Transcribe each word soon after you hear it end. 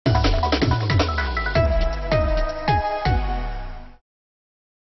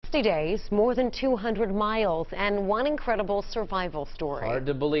30 days, more than 200 miles, and one incredible survival story. Hard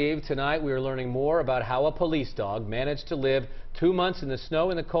to believe. Tonight we are learning more about how a police dog managed to live 2 months in the snow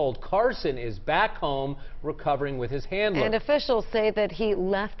and the cold. Karson is back home recovering with his handler. And officials say that he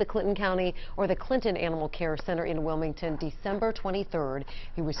left the Clinton Animal Care Center in Wilmington December 23rd.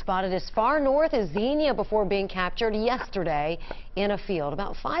 He was spotted as far north as Xenia before being captured yesterday in a field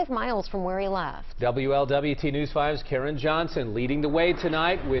about 5 miles from where he left. WLWT News 5's Karen Johnson leading the way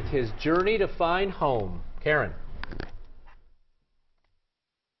tonight with his journey to find home. Karen.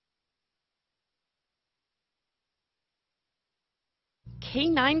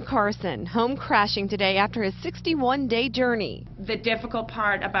 K9 Karson home crashing today after his 61-day journey. The difficult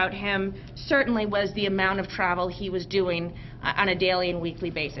part about him certainly was the amount of travel he was doing on a daily and weekly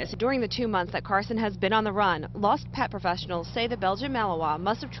basis. During the 2 months that Karson has been on the run, lost pet professionals say the Belgian Malinois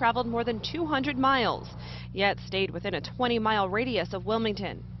must have traveled more than 200 miles, yet stayed within a 20-mile radius of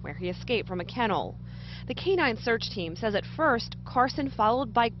Wilmington, where he escaped from a kennel. The K9 search team says at first Karson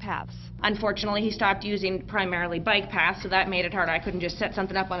followed bike paths. Unfortunately, he stopped using primarily bike paths, so that made it hard. I couldn't just set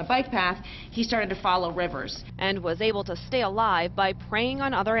something up on a bike path. He started to follow rivers. And was able to stay alive by preying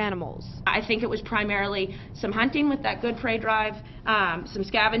on other animals. I think it was primarily some hunting with that good prey drive, some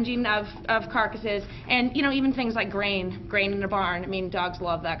scavenging of carcasses, and, you know, even things like grain in a barn. I mean, dogs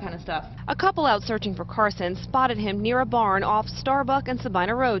love that kind of stuff. A couple out searching for Karson spotted him near a barn off Starbuck and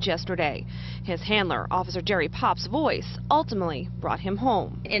Sabina Road yesterday. His handler, Officer Jerry Pop's voice, ultimately brought him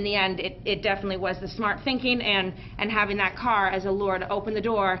home. In the end, it definitely was the smart thinking and having that car as a lure to open the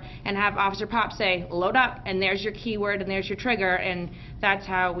door and have Officer Pop say, load up, and there's your keyword and there's your trigger, and that's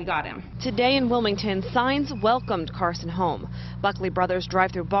how we got him. Today in Wilmington, signs welcomed Karson home. Buckley Brothers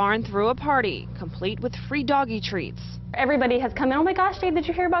drive-through barn threw a party, complete with free doggy treats. Everybody has come in, oh my gosh, Dave, did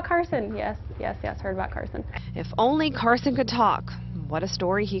you hear about Karson? Yes, heard about Karson. If only Karson could talk. What a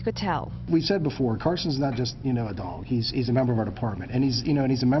story he could tell. We've said before, Karson's not just, a dog. He's a member of our department, and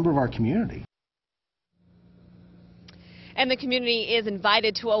he's a member of our community. And the community is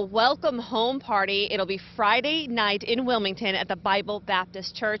invited to a welcome home party. It'll be Friday night in Wilmington at the Bible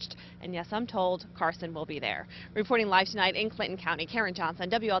Baptist Church. And yes, I'm told Karson will be there. Reporting live tonight in Clinton County, Karen Johnson,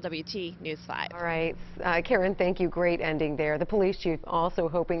 WLWT News 5. All right, Karen, thank you. Great ending there. The police chief also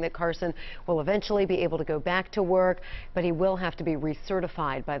hoping that Karson will eventually be able to go back to work, but he will have to be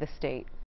recertified by the state.